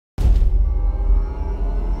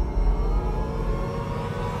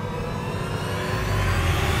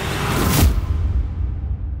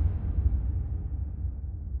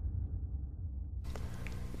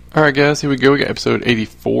Alright guys, here we go. We got episode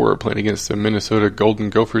 84 playing against the Minnesota Golden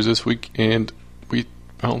Gophers this week, and I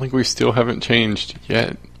don't think we still haven't changed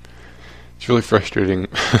yet. It's really frustrating.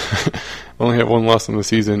 Only have one loss in the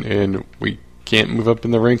season, and we can't move up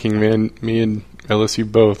in the ranking, man. Me and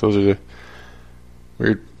LSU both.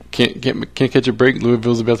 We can't catch a break.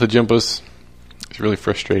 Louisville's about to jump us. It's really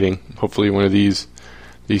frustrating. Hopefully one of these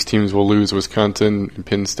teams will lose. Wisconsin and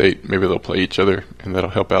Penn State, maybe they'll play each other, and that'll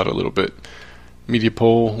help out a little bit. Media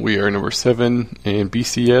poll, we are number 7, and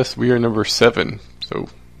BCS, we are number 7. So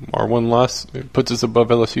our one loss, it puts us above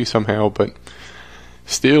LSU somehow, but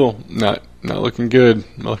still not looking good.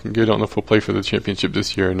 Not looking good. I don't know if we'll play for the championship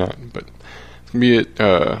this year or not, but it's gonna be it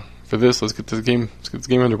for this. Let's get this game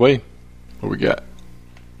underway. What we got?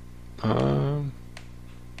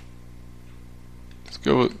 Let's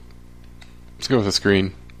go with a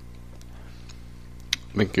screen.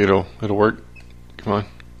 I think it'll work. Come on.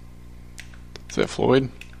 Is that Floyd?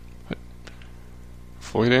 What?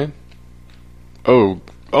 Floyd in? Oh,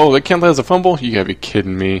 that counts as a fumble? You gotta be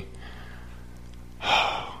kidding me.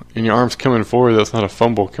 And your arm's coming forward, that's not a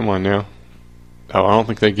fumble. Come on now. Oh, I don't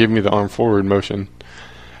think they give me the arm forward motion.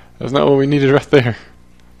 That's not what we needed right there.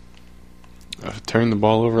 Turn the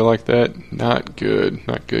ball over like that. Not good.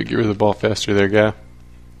 Not good. Get rid of the ball faster there, guy.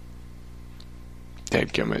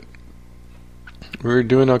 Dadgummit. We're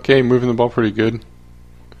doing okay, moving the ball pretty good.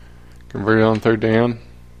 Converted on third down.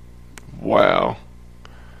 Wow.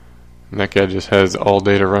 And that guy just has all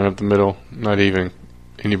day to run up the middle. Not even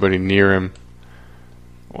anybody near him.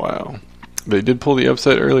 Wow. They did pull the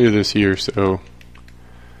upset earlier this year, so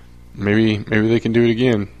maybe they can do it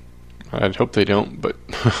again. I'd hope they don't, but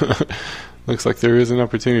looks like there is an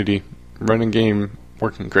opportunity. Running game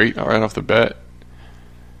working great right off the bat.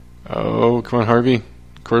 Oh, come on, Harvey.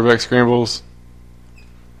 Quarterback scrambles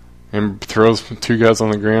and throws 2 guys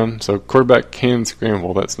on the ground. So quarterback can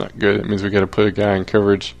scramble. That's not good. That means we got to put a guy in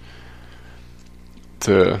coverage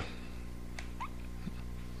to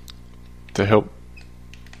help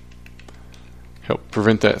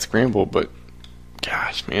prevent that scramble. But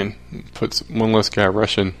gosh, man, puts one less guy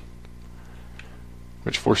rushing,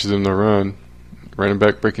 which forces him to run. Running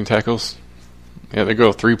back breaking tackles. Yeah, they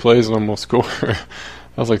go 3 plays and almost score. That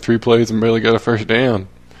was like 3 plays and barely got a first down.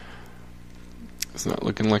 It's not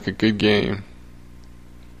looking like a good game.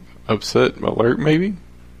 Upset alert, maybe?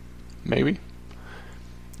 Maybe.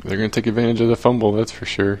 They're going to take advantage of the fumble, that's for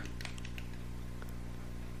sure.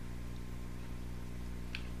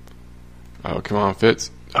 Oh, come on,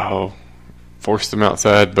 Fitz. Oh, forced him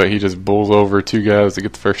outside, but he just bowls over 2 guys to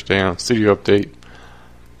get the first down. Studio update.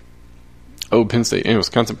 Oh, Penn State and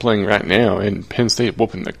Wisconsin playing right now, and Penn State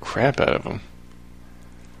whooping the crap out of them.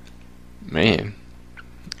 Man.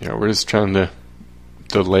 Yeah, we're just trying to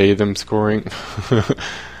delay them scoring.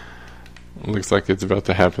 Looks like it's about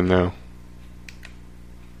to happen though.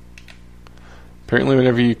 Apparently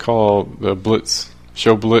whenever you call the blitz,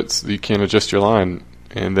 show blitz, you can adjust your line,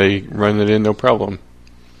 and they run it in no problem.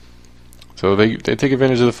 So they take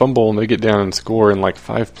advantage of the fumble, and they get down and score in like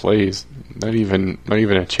 5 plays. Not even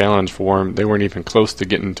a challenge for them. They weren't even close to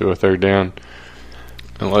getting to a third down,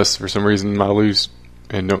 unless for some reason I lose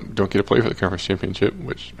and don't get to play for the conference championship,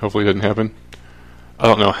 which hopefully doesn't happen. I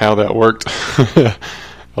don't know how that worked.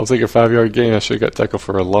 I'll take a 5-yard gain. I should have got tackled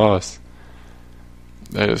for a loss.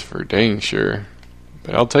 That is for dang sure.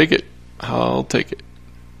 But I'll take it. I'll take it.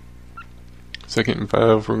 2nd and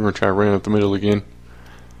 5. We're going to try to run up the middle again.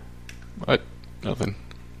 What? Nothing.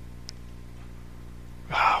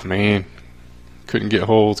 Oh, man. Couldn't get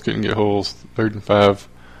holes. 3rd and 5.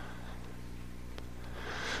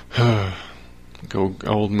 Go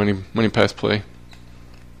old money pass play.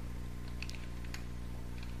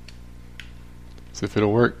 See if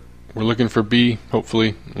it'll work. We're looking for B,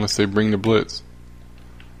 hopefully, unless they bring the blitz.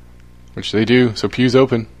 Which they do, so Pew's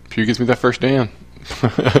open. Pew gets me that first down.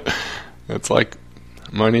 That's like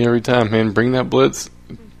money every time, man. Bring that blitz.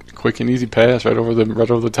 Quick and easy pass right over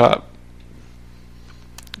the top.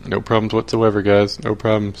 No problems whatsoever, guys. No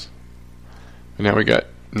problems. And now we got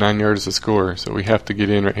 9 yards to score, so we have to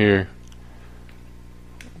get in right here.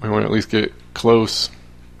 We want to at least get close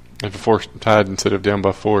and before tied instead of down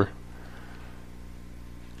by 4.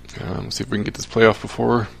 Let's see if we can get this playoff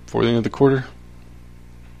before the end of the quarter.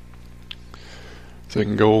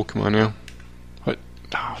 2nd goal, come on now. What?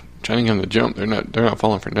 Oh, trying to get on the jump. They're not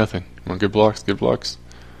falling for nothing. Come on, good blocks.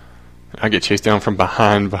 I get chased down from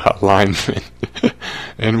behind by a lineman.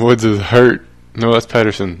 And Woods is hurt. No, that's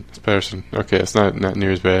Patterson. Okay, it's not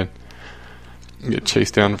near as bad. Get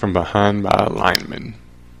chased down from behind by a lineman.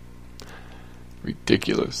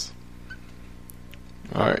 Ridiculous.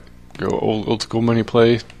 Alright, go old school money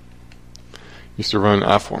play. Used to run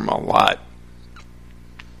I form a lot.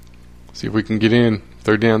 See if we can get in.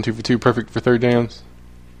 Third down, 2 for 2, perfect for third downs.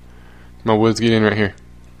 Come on, Woods, get in right here.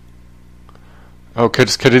 Oh,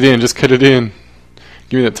 just cut it in. Just cut it in.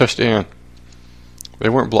 Give me that touchdown. They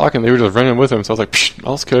weren't blocking. They were just running with him. So I was like, psh,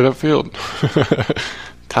 I'll just cut it upfield.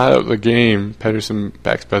 Tied up the game. Pedersen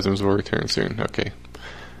back spasms will return soon. Okay.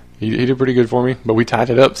 He did pretty good for me. But we tied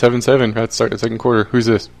it up 7-7 at the start of the second quarter. Who's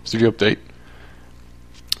this? Studio update.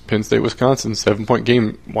 Penn State, Wisconsin. 7-point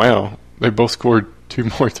game. Wow. They both scored 2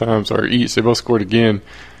 more times. Or each. They both scored again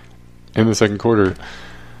in the second quarter.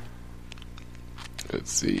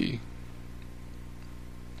 Let's see.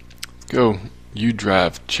 Go. You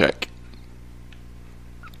drive. Check.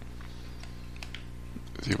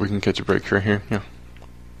 See if we can catch a break right here. Yeah.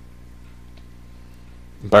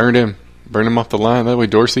 Burn him. Burn him off the line. That way,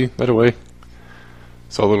 Dorsey. That way.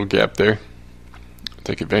 Saw a little gap there.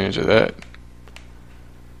 Take advantage of that.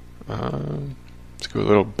 Let's go a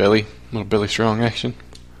little belly strong action.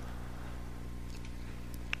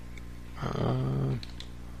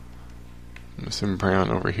 Missing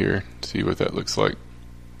Brown over here. See what that looks like.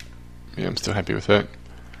 Yeah, I'm still happy with that.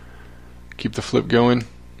 Keep the flip going.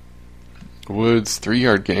 Woods,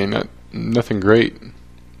 3-yard gain. Nothing great.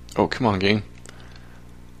 Oh, come on, game.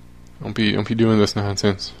 Don't be doing this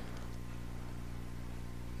nonsense.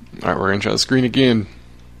 Alright, we're gonna try the screen again.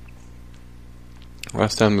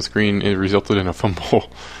 Last time the screen, it resulted in a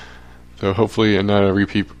fumble. So hopefully not a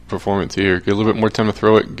repeat performance here. Get a little bit more time to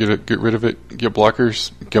throw it, get rid of it, get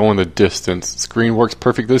blockers, go in the distance. Screen works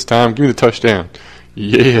perfect this time. Give me the touchdown.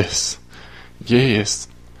 Yes. Yes.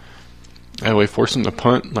 That way, force them to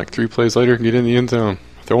punt like 3 plays later, get in the end zone.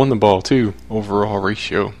 Throwing the ball too. Overall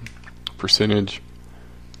ratio. Percentage.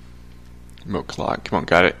 Remote clock. Come on,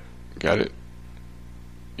 got it. Got it.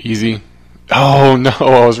 Easy. Oh no,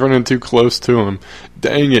 I was running too close to him.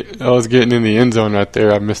 Dang it. I was getting in the end zone right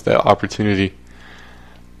there. I missed that opportunity.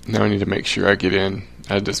 Now I need to make sure I get in.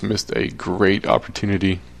 I just missed a great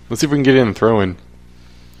opportunity. Let's see if we can get in and throw in.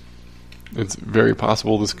 It's very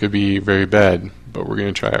possible this could be very bad, but we're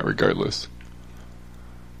going to try it regardless.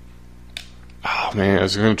 Oh man, I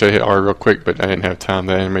was going to try to hit R real quick, but I didn't have time.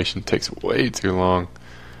 That animation takes way too long.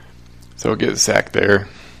 So I'll get sacked there.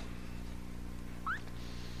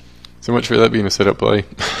 So much for that being a setup play.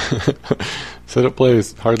 Setup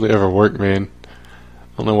plays hardly ever work, man.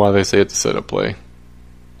 I don't know why they say it's a setup play.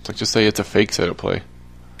 It's like, just say it's a fake setup play.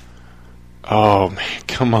 Oh man,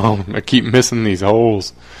 come on. I keep missing these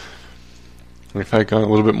holes. If I had gone a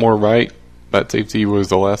little bit more right, that safety was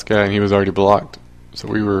the last guy and he was already blocked. So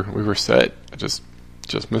we were set. I just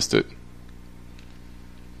missed it.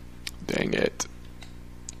 Dang it.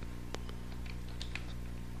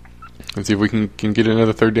 Let's see if we can get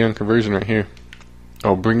another third down conversion right here.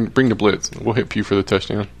 Oh, bring the blitz. We'll hit Pugh for the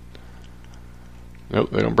touchdown.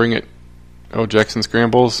 Nope, they don't bring it. Oh, Jackson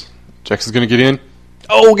scrambles. Jackson's going to get in.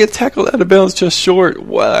 Oh, get tackled out of bounds just short.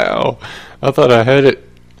 Wow. I thought I had it.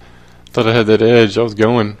 Thought I had that edge. I was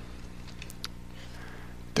going.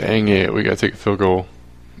 Dang it. We got to take a field goal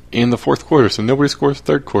in the fourth quarter, so nobody scores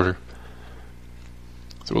third quarter.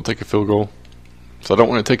 So we'll take a field goal. So I don't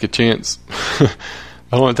want to take a chance.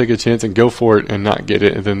 I don't want to take a chance and go for it and not get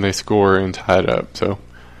it, and then they score and tie it up. So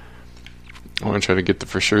I want to try to get the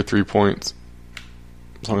for sure 3 points.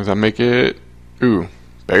 As long as I make it. Ooh,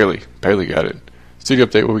 barely got it. Studio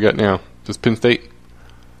update, what we got now? Just Penn State?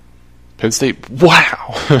 Penn State,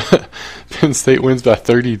 wow! Penn State wins by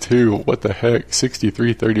 32. What the heck?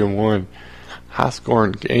 63-31. High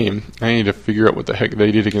scoring game. I need to figure out what the heck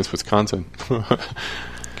they did against Wisconsin. Come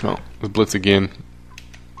on, let's blitz again.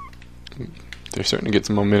 They're starting to get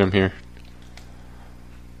some momentum here.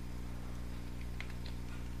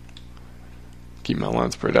 Keep my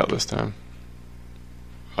line spread out this time.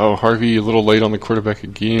 Oh, Harvey a little late on the quarterback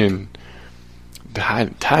again.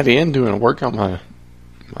 Tight end doing work on my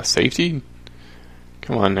safety?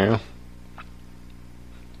 Come on now.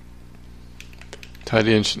 Tight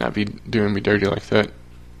end should not be doing me dirty like that.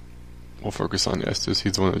 We'll focus on Estes.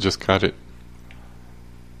 He's the one that just caught it.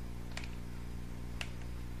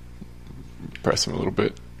 Press him a little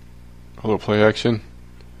bit. A little play action.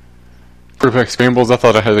 Quarterback scrambles. I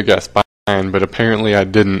thought I had the guy spine, but apparently I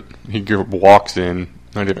didn't. He walks in,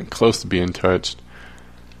 not even close to being touched.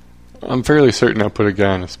 I'm fairly certain I put a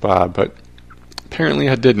guy in a spy, but apparently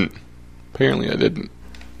I didn't. Isn't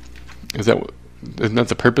that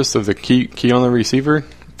the purpose of the key on the receiver?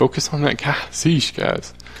 Focus on that guy. Sheesh,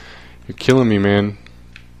 guys. You're killing me, man.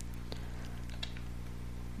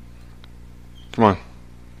 Come on.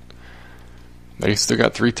 They still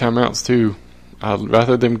got 3 timeouts, too. I'd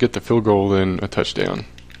rather them get the field goal than a touchdown.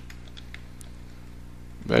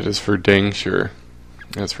 That is for dang sure.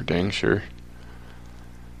 That's for dang sure.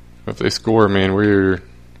 If they score, man, we're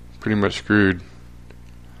pretty much screwed.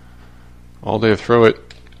 All day throw it.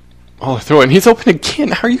 Oh, throw it, and he's open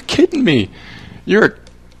again. How are you kidding me? He's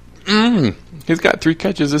got 3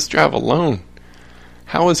 catches this drive alone.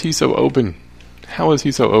 How is he so open? How is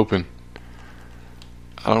he so open?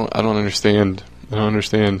 I don't understand. I don't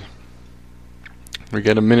understand. We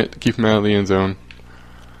got a minute to keep him out of the end zone.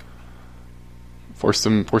 Force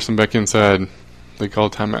them back inside. They call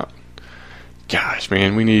a timeout. Gosh,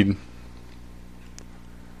 man, we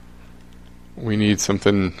need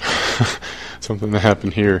something something to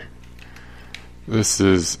happen here. This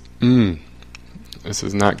is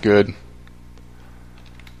not good.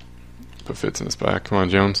 Put Fitz in the spot. Come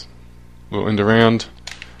on, Jones. A little end around.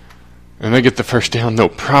 And they get the first down, no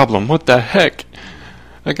problem. What the heck?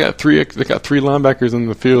 They got three linebackers in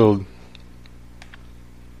the field.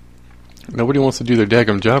 Nobody wants to do their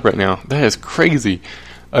daggum job right now. That is crazy.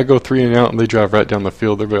 I go 3 and out, and they drive right down the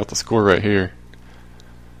field. They're about to score right here.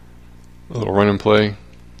 A little run and play.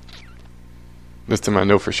 This time I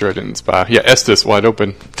know for sure I didn't spy. Yeah, Estes wide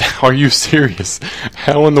open. Are you serious?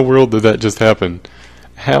 How in the world did that just happen?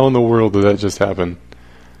 How in the world did that just happen?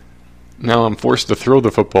 Now I'm forced to throw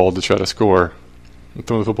the football to try to score.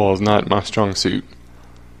 Throwing the football is not my strong suit.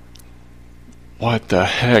 What the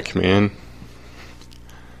heck, man?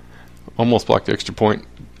 Almost blocked the extra point,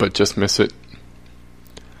 but just miss it.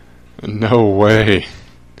 No way.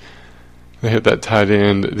 They hit that tight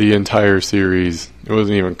end the entire series. It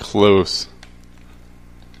wasn't even close.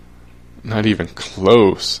 Not even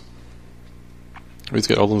close. We just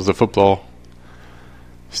got all of the football.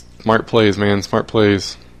 Smart plays, man. Smart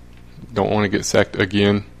plays. Don't want to get sacked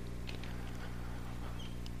again.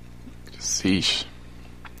 Sheesh.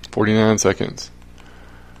 49 seconds.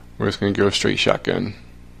 We're just going to go straight shotgun.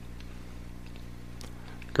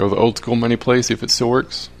 Go the old school money play, see if it still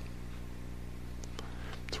works.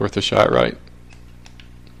 It's worth a shot, right?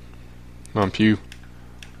 Come on, Pugh.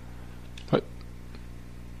 What?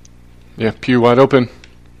 Yeah, Pugh wide open.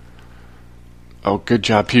 Oh, good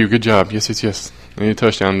job, Pugh. Good job. Yes, yes, yes. I need a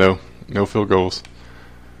touchdown, though. No field goals.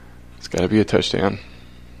 It's got to be a touchdown.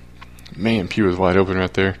 Man, Pugh is wide open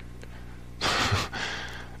right there.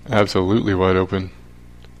 Absolutely wide open.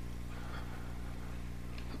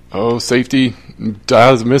 Oh, safety.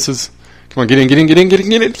 Dials, misses. Come on, get in. Yes,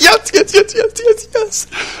 yes, yes, yes, yes, yes.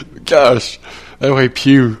 Gosh. That way,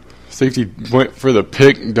 Pugh. Safety went for the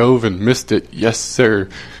pick, dove, and missed it. Yes, sir.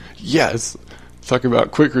 Yes. Talk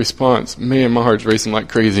about quick response. Man, my heart's racing like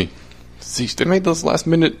crazy. See, they made those last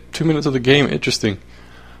 2 minutes of the game interesting.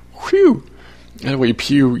 Whew. That way,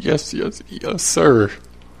 Pugh. Yes, yes, yes, sir.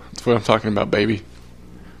 That's what I'm talking about, baby.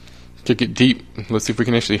 Kick it deep. Let's see if we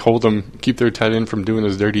can actually hold them, keep their tight end from doing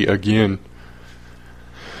us dirty again.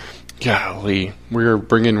 Golly. We're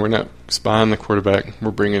not spying the quarterback. We're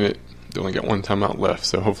bringing it. They only got 1 timeout left,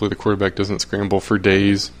 so hopefully the quarterback doesn't scramble for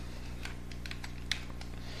days.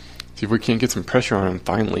 See if we can't get some pressure on him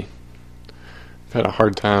finally. I've had a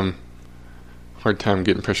hard time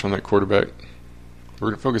getting pressure on that quarterback. We're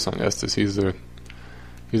going to focus on Estes. He's the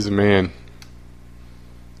man.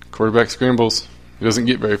 Quarterback scrambles. He doesn't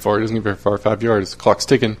get very far. 5 yards. Clock's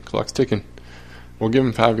ticking. We'll give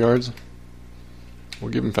him 5 yards.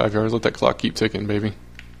 Let that clock keep ticking, baby.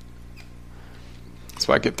 That's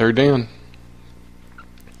why I get 3rd down.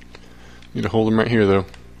 Need to hold him right here, though.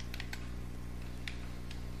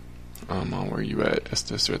 Where are you at?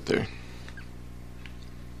 Estes right there.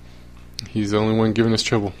 He's the only one giving us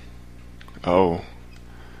trouble. Oh.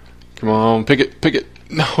 Come on, pick it.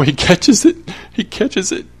 No, he catches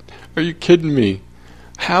it. Are you kidding me?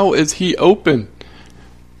 How is he open?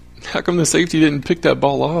 How come the safety didn't pick that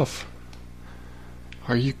ball off?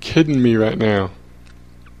 Are you kidding me right now?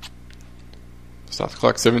 Stop the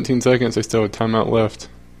clock, 17 seconds. They still have timeout left.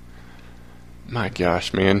 My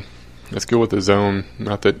gosh, man. Let's go with the zone.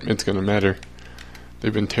 Not that it's going to matter.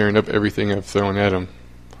 They've been tearing up everything I've thrown at them.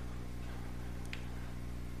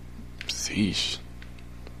 Sheesh.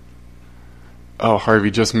 Oh,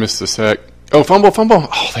 Harvey just missed the sack. Oh, fumble.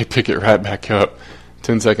 Oh, they pick it right back up.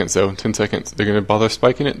 10 seconds, though. 10 seconds. They're going to bother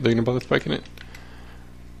spiking it?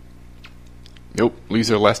 Nope. Leaves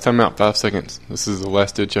their last time out. 5 seconds. This is the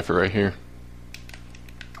last-ditch effort right here.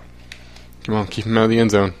 Come on, keep him out of the end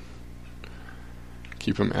zone.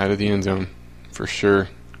 Keep him out of the end zone. For sure.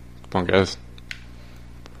 Come on, guys.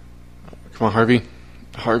 Come on, Harvey.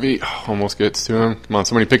 Oh, almost gets to him. Come on,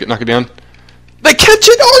 somebody pick it, knock it down. They catch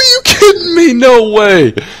it! Are you kidding me? No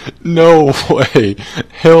way.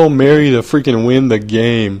 Hail Mary to freaking win the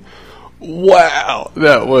game. Wow,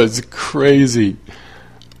 that was crazy.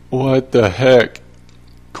 What the heck?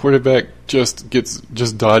 Quarterback just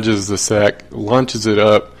dodges the sack, launches it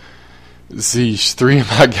up. Zeesh, 3 of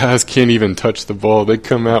my guys can't even touch the ball. They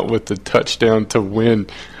come out with the touchdown to win.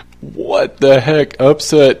 What the heck?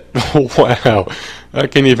 Upset. Wow. I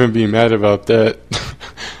can't even be mad about that.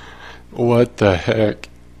 What the heck?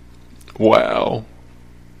 Wow.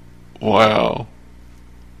 Wow.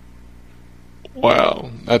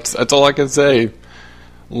 Wow. That's all I can say.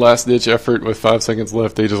 Last ditch effort with 5 seconds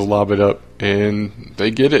left. They just lob it up and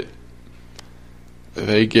they get it.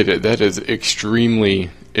 They get it. That is extremely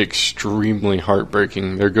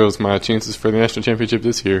heartbreaking. There goes my chances for the national championship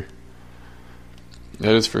this year.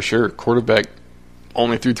 That is for sure. Quarterback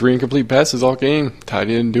only threw 3 incomplete passes all game. Tight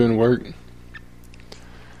end doing work.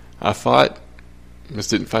 I fought. Just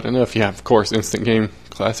didn't fight enough. Yeah, of course. Instant game.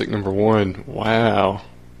 Classic number 1. Wow.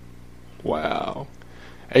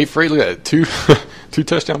 Hey, Freight, look at that. 2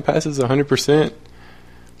 touchdown passes, 100%.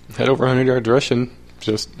 Had over 100 yards rushing.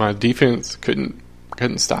 Just my defense couldn't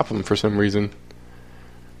stop them for some reason.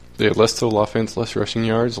 They had less total offense, less rushing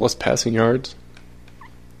yards, less passing yards.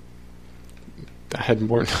 I had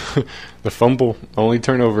more. The fumble, only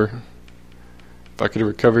turnover. If I could have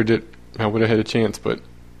recovered it, I would have had a chance, but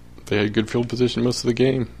they had good field position most of the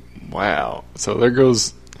game. Wow. So there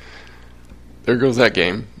goes that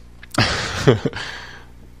game.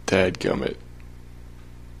 Dadgummit.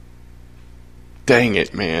 Dang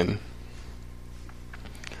it, man.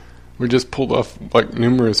 We just pulled off like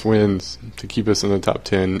numerous wins to keep us in the top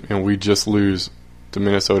 10, and we just lose to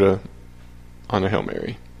Minnesota on a Hail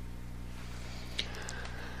Mary.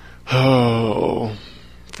 Oh,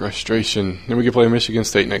 frustration. Then we can play Michigan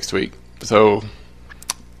State next week. So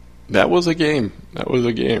that was a game. I'll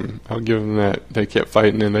give them that. They kept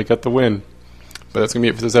fighting and they got the win. But that's going to be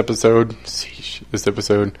it for this episode.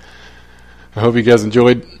 I hope you guys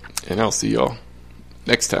enjoyed, and I'll see y'all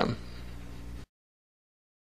next time.